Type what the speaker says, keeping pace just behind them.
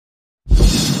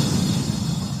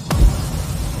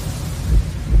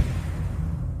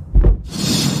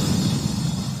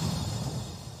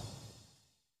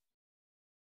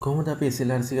කොහොමද අපි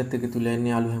SLRC එකත් එක්ක තුලා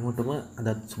ඉන්නේ යාළු හැමෝටම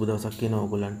අදත් සුබ දවසක් කියනවා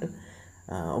ඔයගොල්ලන්ට.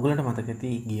 ඔයගොල්ලන්ට මතක ඇති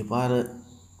ගිය පාර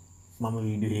මම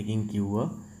වීඩියෝ එකකින් කිව්වා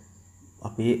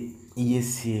අපේ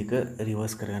ESC එක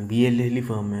රිවර්ස් කරගන්න BLHeli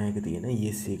firmware එක තියෙන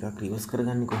ESC එකක් රිවර්ස්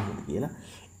කරගන්නේ කොහොමද කියලා.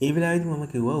 ඒ වෙලාවේදී මම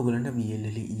කිව්වා ඔයගොල්ලන්ට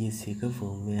BLHeli ESC එක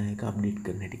firmware එක අප්ඩේට්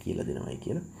කරන්න හැටි කියලා දෙනවයි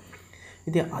කියලා.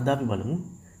 ඉතින් අද අපි බලමු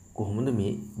කොහොමද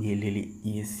මේ BLHeli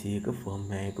ESC එක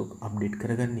firmware එක අප්ඩේට්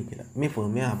කරගන්නේ කියලා. මේ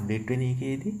firmware අප්ඩේට් වෙන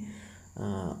එකේදී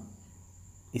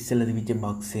ඉස්සෙල්ලා තිබිච්ච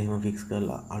බග්ස් එහෙම ෆික්ස්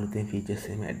කරලා අලුතෙන් ෆීචර්ස්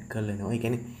එහෙම ඇඩ් කරලා එනවා. ඒ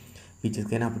කියන්නේ ෆීචර්ස්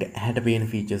කියන්නේ අපිට ඇහැට පේන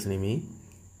ෆීචර්ස් නෙමෙයි.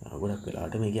 ගොඩක්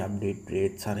වෙලාවට මේකේ අප්ඩේට්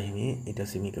රේට්ස් හර එහෙම ඊට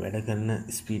පස්සේ මේක වැඩ කරන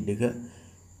ස්පීඩ් එක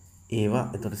ඒවා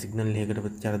එතකොට සිග්නල් එකකට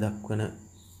ප්‍රතිචාර දක්වන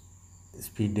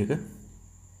ස්පීඩ් එක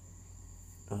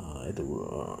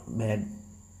එතකොට බෑඩ්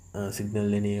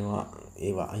සිග්නල් එන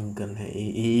ඒවා අයින් කරන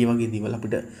ඒ වගේ දේවල්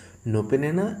අපිට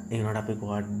නොපෙනෙන ඒනට අපේ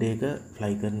කෝඩ් එක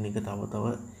ෆ්ලයි කරන එක තව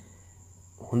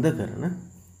හොඳ කරන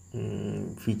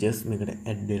ෆීචර්ස් මේකට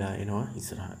ඇඩ් වෙලා එනවා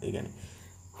ඉස්සරහට. ඒ කියන්නේ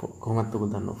කොහොමද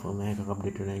ඔයගොල්ලෝ දන්නව ෆර්ම්වෙයාර් එකක්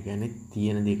අප්ඩේට් වෙනවා කියන්නේ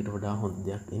තියෙන දෙයකට වඩා හොඳ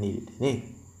දෙයක් එන ඉඩ නේ.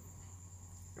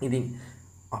 ඉතින්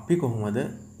අපි කොහොමද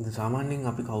සාමාන්‍යයෙන්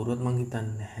අපි කවුරුවත් මං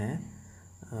හිතන්නේ නැහැ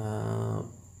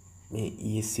මේ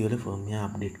ESC වල ෆර්ම්වෙයාර්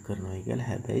අප්ඩේට් කරනවා කියලා.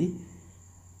 හැබැයි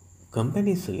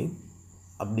කම්පැනිස් වලින්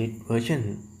අප්ඩේට් version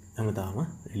හැමදාම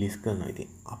රිලීස් කරනවා. ඉතින්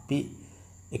අපි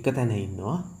එක තැන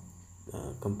ඉන්නවා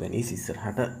කම්පැනිස්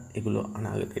ඉස්සරහට ඒගොල්ලෝ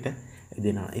අනාගතයට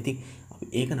දෙනවා. ඉතින් අපි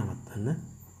ඒක නවත්තන්න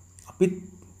අපිත්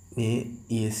මේ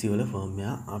ESC වල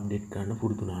ෆර්ම්වෙයාර් අප්ඩේට් කරන්න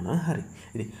පුරුදු වුණා නම් හරි.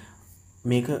 ඉතින්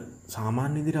මේක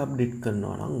සාමාන්‍ය විදිහට අප්ඩේට්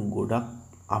කරනවා නම් ගොඩක්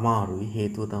අමාරුයි.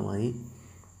 හේතුව තමයි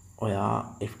ඔයා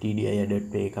FTDI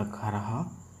adapter එකක් හරහා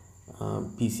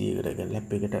PC එකට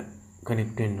ලැප් එකට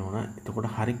කනෙක්ට් වෙන්න ඕන. එතකොට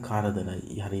හරි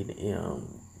කරදරයි. හරියට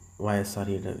වයස්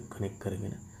හරියට කනෙක්ට්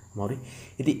කරගෙන අමාරුයි.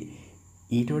 ඉතින්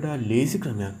ඊට වඩා ලේසි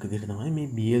ක්‍රමයක් විදිහට තමයි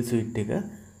මේ BL suite එක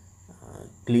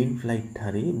clean flight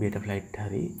හරි beta flight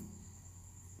හරි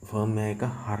firmware එක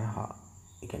හරහා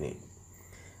ඒ කියන්නේ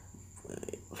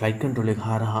flight control එක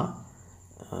හරහා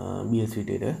BL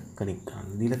suite එකට කනෙක්ට්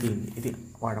කරන්න දීලා තියෙන්නේ. ඉතින්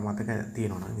ඔයාලට මතක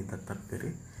තියෙනවා නම් හිතත්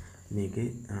අත්තරේ මේකේ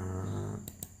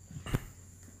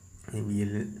මේ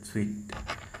BL suite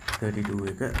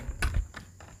 32 එක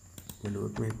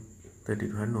බලුවොත් මේ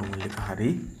 32 හරි normal එක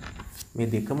හරි මේ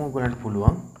දෙකම ඔයගලන්ට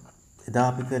පුළුවන්. එදා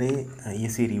අපි කරේ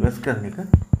ESC රිවර්ස් කරන එක.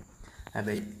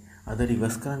 හැබැයි අද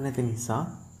රිවර්ස් කරන්න නැති නිසා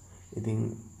ඉතින්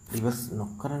රිවර්ස්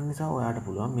නොකරන නිසා ඔයාට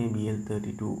පුළුවන් මේ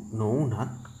BL32 නොවුනත්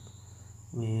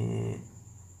මේ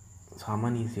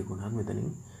සාමාන්‍ය ESC ගුණත් මෙතනින්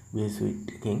BL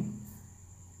suite එකෙන්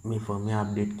මේ firmware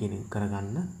update කියන එක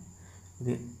කරගන්න.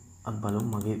 ඉතින් අද බලමු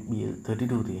මගේ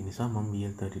BL32 තියෙන නිසා මම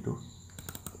BL32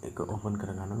 එක ඕපන්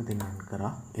කරගන්නවා. ඉතින් රන්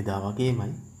කරා එදා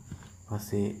වගේමයි.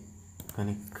 පස්සේ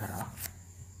කනෙක්ට් කරා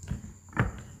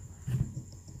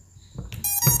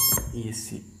ESC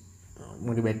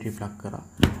මගේ බැටරි ප්ලග් කරා.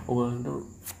 ඔයගොල්ලන්ට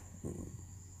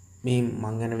මේ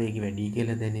මං යන වේගය වැඩි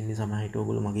කියලා දැනෙන්නේ සමහර විට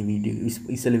ඔයගොල්ලෝ මගේ වීඩියෝ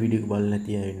ඉස්සෙල්ල වීඩියෝ එක බලලා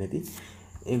නැති අය වෙන්නේ නැති.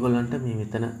 ඒගොල්ලන්ට මේ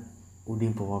මෙතන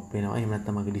උඩින් පොප් අප් වෙනවා. එහෙම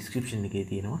නැත්නම් මගේ ඩිස්ක්‍රිප්ෂන් එකේ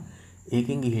තියෙනවා.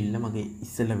 ඒකෙන් ගිහිල්ලා මගේ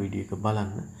ඉස්සෙල්ල වීඩියෝ එක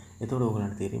බලන්න. එතකොට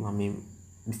ඔයගොල්ලන්ට තේරෙයි මම මේ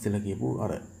ඉස්සෙල්ල කියපු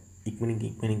අර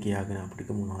ඉක්මනින් කියාගෙන අපිට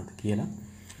මොනවද කියලා.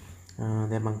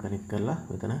 දැන් මම කනෙක්ට් කරලා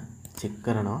මෙතන චෙක්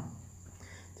කරනවා.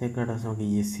 චෙක් කරලා තමයි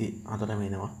ESC අතරම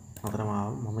එනවා. අතරම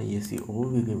ආව මම ESC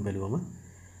overview එකෙන් බැලුවම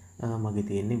මගේ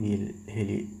තියෙන්නේ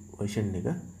BLHeli version එක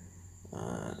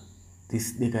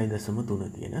 32.3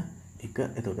 තියෙන එක.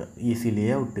 එතකොට ESC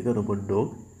layout එක robot dog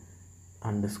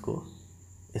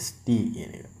 _st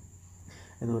කියන එක.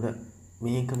 එතකොට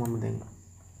මේක මම දැන්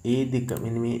ඒ දෙක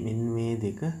මෙන්න මේ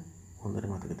දෙක හොඳට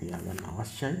මතක තියාගන්න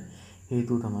අවශ්‍යයි.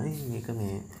 හේතුව තමයි මේක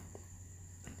මේ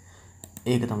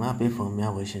ඒක තමයි අපේ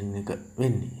firmware version එක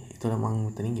වෙන්නේ. ඒතර මම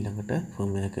මෙතනින් ඊළඟට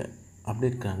firmware එක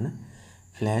අප්ඩේට් කරන්න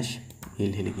flash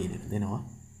BLHeli කියන එක දෙනවා.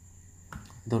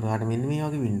 එතකොට ඔයාලට මෙන්න මේ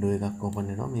වගේ window එකක් open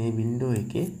වෙනවා. මේ window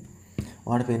එකේ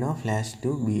ඔයාලට පේනවා flash to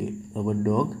robot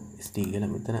dog st කියලා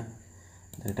මෙතන.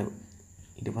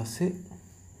 ඊට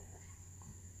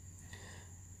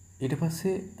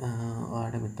පස්සේ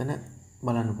ඔයාලට මෙතන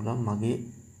බලන්න පුළුවන් මගේ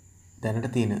දැනට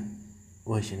තියෙන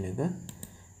version එක.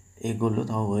 ඒගොල්ලෝ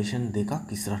තව version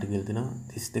දෙකක් ඉස්සරහට ගෙල් දෙනවා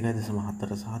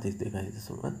 32.4 සහ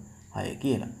 32.6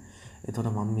 කියලා. එතකොට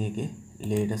මම මේකේ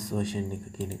latest version එක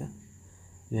කියන එක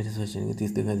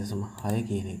 32.6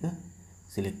 කියන එක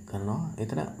select කරනවා.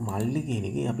 එතන multi කියන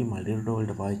එකේ අපි multi rotor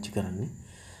වලට පාවිච්චි කරන්නේ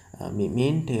මේ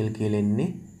main tail කියලා එන්නේ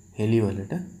heli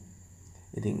වලට.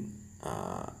 ඉතින්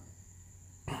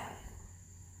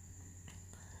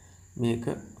මේක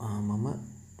මම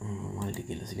multi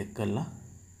කියලා select කරලා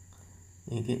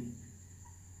මේකේ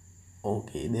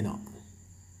ඕකේ දෙනවා.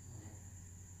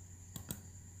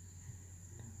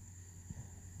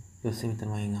 ඊට පස්සේ මෙතන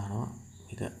මම අහනවා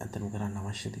මේක ඇත්තටම කරන්න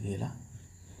අවශ්‍යද කියලා.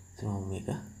 ඉතින් මම මේක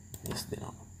yes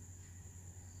දෙනවා.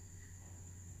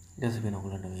 ඊට පස්සේ වෙන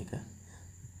ඔයගොල්ලන්ට මේක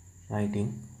writing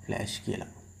flash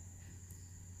කියලා.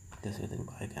 ඊට පස්සේ මෙතන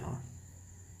බාය කරනවා.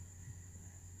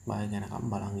 බාය කරනකම්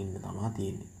බලන් ඉන්න තමයි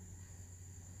තියෙන්නේ.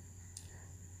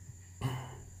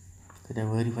 දැන්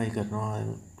verify කරනවා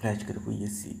flash කරපු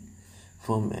ESC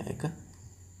firmware එක.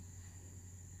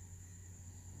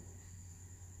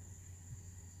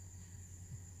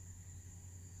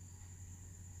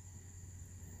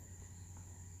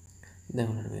 දැන්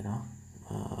උඩට වෙනවා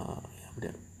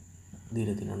අපිට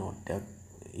දීලා තියෙන නෝට් එකක්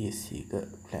ESC එක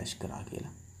ෆ්ලෑෂ් කරා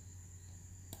කියලා.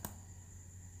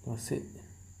 ඊට පස්සේ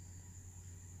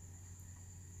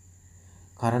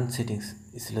current settings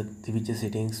ඉස්සෙල්ලා තිබිච්ච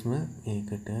settings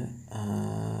මේකට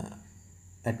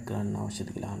ඇඩ් කරන්න අවශ්‍යද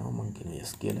කියලා අහනවා. මම කියනවා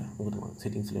yes කියලා. මොකද මම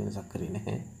settings වල වෙනසක් කරේ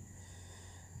නැහැ.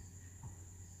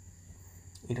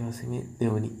 ඊට පස්සේ මේ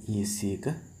දෙවනි ESC එක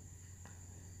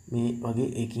මේ වගේ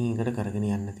එකින් එකට කරගෙන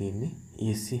යන්න තියෙන්නේ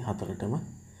ESC හතරටම.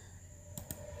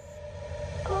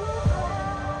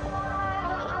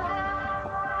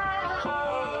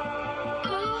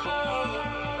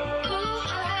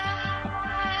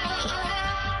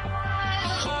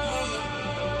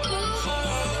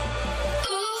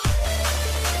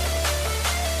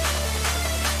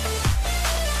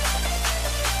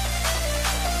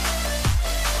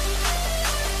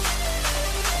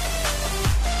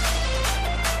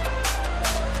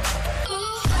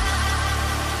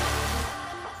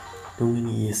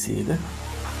 තුන්වෙනි ESC එක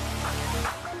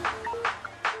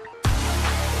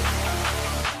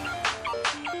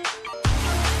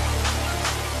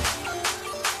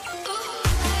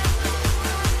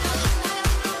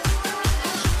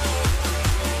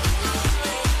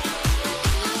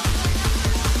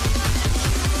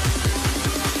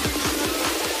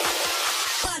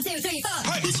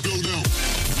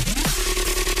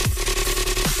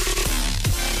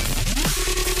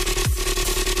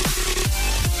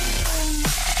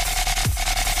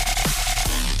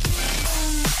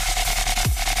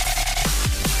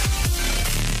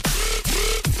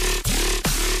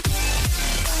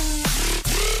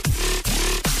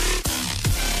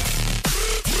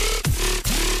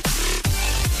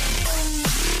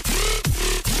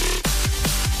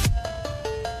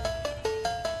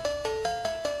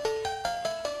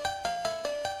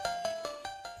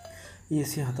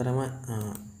ESC හතරම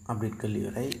අප්ඩේට් කරලා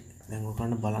ඉවරයි. දැන්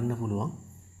ඔයගොල්ලන්ට බලන්න පුළුවන්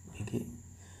මේකේ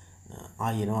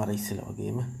ආයෙනවා අර ඉස්සෙල්ලා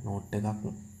වගේම නෝට් එකක්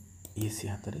ESC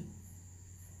හතරේ.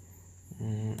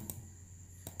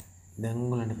 දැන්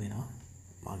ඔයගොල්ලන්ට පේනවා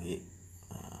මගේ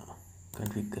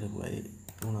කන්ෆිග් කරපු අය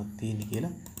මොනවද තියෙන්නේ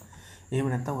කියලා. එහෙම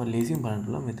නැත්නම් ඔයාලා ලේසියෙන් බලන්න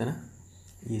පුළුවන් මෙතන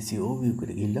ESC overview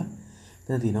එකට ගිහිල්ලා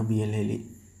මෙතන තියෙනවා BLHeli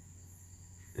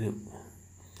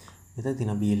මෙතන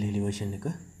තියෙනවා BLHeli version එක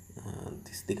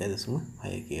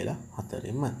 32.6 කියලා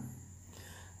හතරෙම.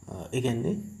 ඒ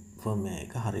කියන්නේ firmware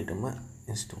එක හරියටම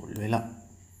install වෙලා.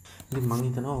 ඉතින් මම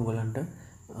හිතනවා ඔයගලන්ට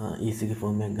ESC ගේ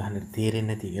firmware ගහන්න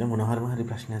තේරෙන්නේ නැති කියලා. මොන හරි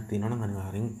ප්‍රශ්නයක් තියෙනවා නම්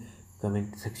අනිවාර්යෙන්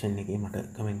comment section එකේ මට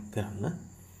comment කරන්න.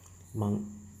 මම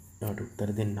ඒකට උත්තර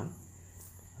දෙන්නම්.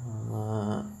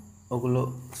 ඔයගොල්ලෝ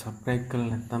subscribe කරලා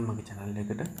නැත්නම් මගේ channel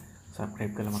එකට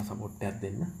subscribe කරලා මට support එකක්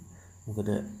දෙන්න. මොකද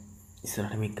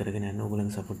ඉස්සරහට මේක කරගෙන යන්න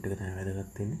ඕගොල්ලන්ගේ සපෝට් එක තමයි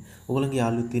වැදගත් වෙන්නේ. ඕගොල්ලන්ගේ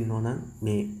යාළුවෝ ඉන්නවා නම්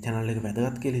මේ channel එක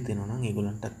වැදගත් කියලා හිතෙනවා නම්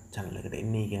ඒගොල්ලන්ට channel එකට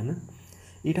එන්නේ කියන්නේ.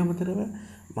 ඊට අමතරව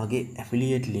මගේ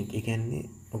affiliate link ඒ කියන්නේ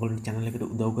ඕගොල්ලන්ගේ channel එකට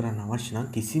උදව් කරන්න අවශ්‍ය නම්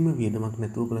කිසිම වියදමක්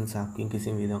නැතුව ඕගොල්ලන්ගේ සාක්කුවෙන්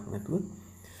කිසිම වියදමක් නැතුව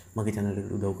මගේ channel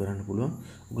එකට උදව් කරන්න පුළුවන්.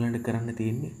 ඕගොල්ලන්ට කරන්න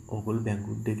තියෙන්නේ ඕගොල්ලෝ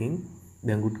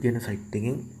බැංගුඩ් කියන site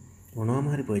එකෙන් මොනවාම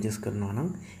හරි purchase කරනවා නම්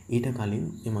ඊට කලින්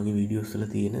මේ මගේ videos වල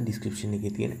තියෙන description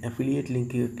එකේ තියෙන affiliate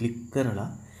link එක click කරලා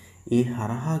ඒ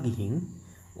හරහා ගිහින්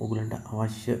ඔයගලන්ට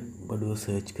අවශ්‍ය බඩුව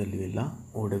සර්ච් කරලි වෙලා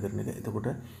ඕඩර් කරන එක. එතකොට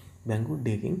බැංකුවුඩ්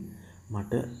එකකින්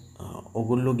මට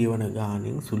ඔයගොල්ලෝ ගෙවන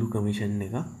ගාණෙන් සුළු කමිෂන්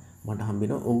එක මට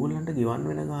හම්බෙනවා. ඔයගොල්ලන්ට ගෙවන්න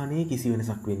වෙන ගාණේ කිසි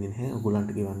වෙනසක් වෙන්නේ නැහැ.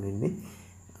 ඔයගොල්ලන්ට ගෙවන්න වෙන්නේ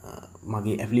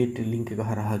මගේ ඇෆිලියේට් ලින්ක් එක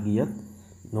හරහා ගියත්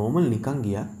normal නිකන්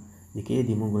ගියත්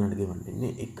දෙකේදීම ඔයගොල්ලන්ට ගෙවන්න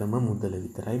වෙන්නේ එකම මුදල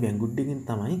විතරයි. බැංකුවුඩ් එකෙන්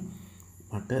තමයි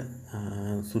මට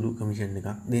සුළු කමිෂන් එකක්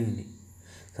දෙන්නේ.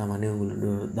 සාමාන්‍යයෙන්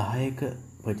ඔයගොල්ලෝ 10ක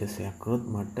purchase එකක් කරොත්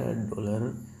මට ඩොලර්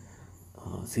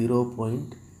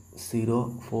 0.04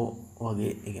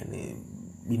 වගේ ඒ කියන්නේ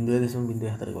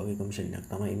 0.04 වගේ කමිෂන් එකක්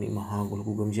තමයි මේ මහා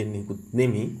ලොකු කමිෂන් එකකුත්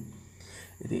නෙමෙයි.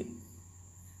 ඉතින්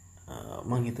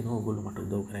මම හිතනවා ඔයගොල්ලෝ මට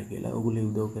උදව් කරයි කියලා. ඔයගොල්ලෝ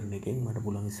උදව් කරන එකෙන් මට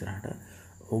පුළුවන් ඉස්සරහට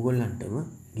ඔයගොල්ලන්ටම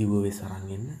giveaways අරන්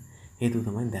එන්න. හේතුව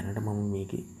තමයි දැනට මම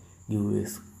මේකේ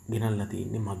giveaways ගෙනල්ලා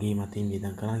තියෙන්නේ මගේ මතින්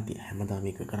වියදම් කරා. ඉතින් හැමදාම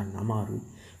මේක කරන්න අමාරුයි.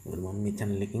 මොකද මම මේ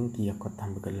channel එකෙන් කීයක්වත්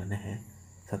හම්බ කරලා නැහැ.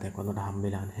 සතයක් වන්දට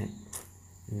හම්බෙලා නැහැ.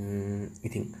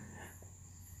 ඉතින්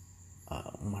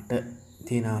මට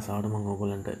තියෙන ආසාවට මම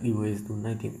ඔයගොල්ලන්ට giveaways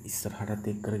දුන්නා. ඉතින් ඉස්සරහටත්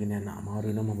ඒක කරගෙන යන්න අමාරු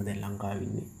වෙනවා. මම දැන් ලංකාවේ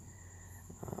ඉන්නේ.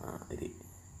 ඉතින්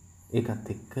ඒකත්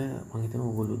එක්ක මම හිතනවා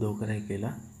ඔයගොල්ලෝ උදව් කරයි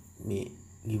කියලා මේ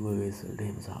giveaways වලට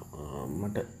එහෙම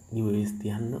මට giveaways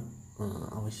තියන්න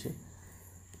අවශ්‍ය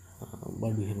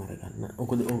බඩු එහෙම අරගන්න.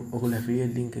 ඔයගොල්ලෝ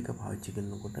affiliate link එක පාවිච්චි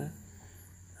කරනකොට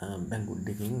බැංකුඩ්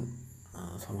එකකින්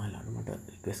සමහරවිට මට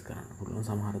රික්වෙස්ට් කරන්න පුළුවන්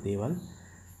සමහර දේවල්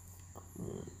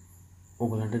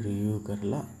ඔයගොල්ලන්ට රිවිව්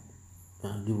කරලා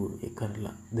give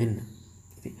කරලා දෙන්න.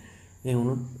 ඉතින් ඒ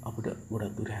වුණොත් අපිට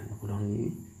ගොඩක් දුර යන්න පුළුවන්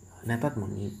වෙයි. නැතත් මම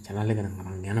මේ channel එක නම්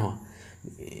අරන් යනවා.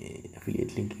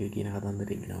 affiliate link එක කියන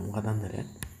කතන්දරේ වෙනම කතන්දරයක්.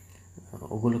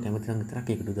 ඔයගොල්ලෝ කැමති නම් විතරක්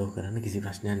ඒකට උදව් කරන්න. කිසි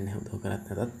ප්‍රශ්නයක් නැහැ උදව් කරත්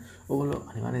නැතත්. ඔයගොල්ලෝ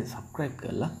අනිවාර්යෙන් subscribe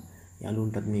කරලා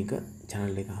යාළුවන්ටත් මේක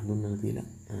channel එක හඳුන්වලා දීලා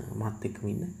මාත් එක්කම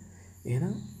ඉන්න.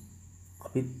 එහෙනම්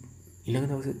අපි ඊළඟ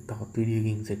දවසේ තවත් වීඩියෝ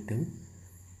එකකින් සෙට් වෙමු.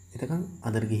 එතකන්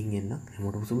අදට ගිහින් එන්න.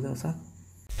 හැමෝටම සුබ දවසක්.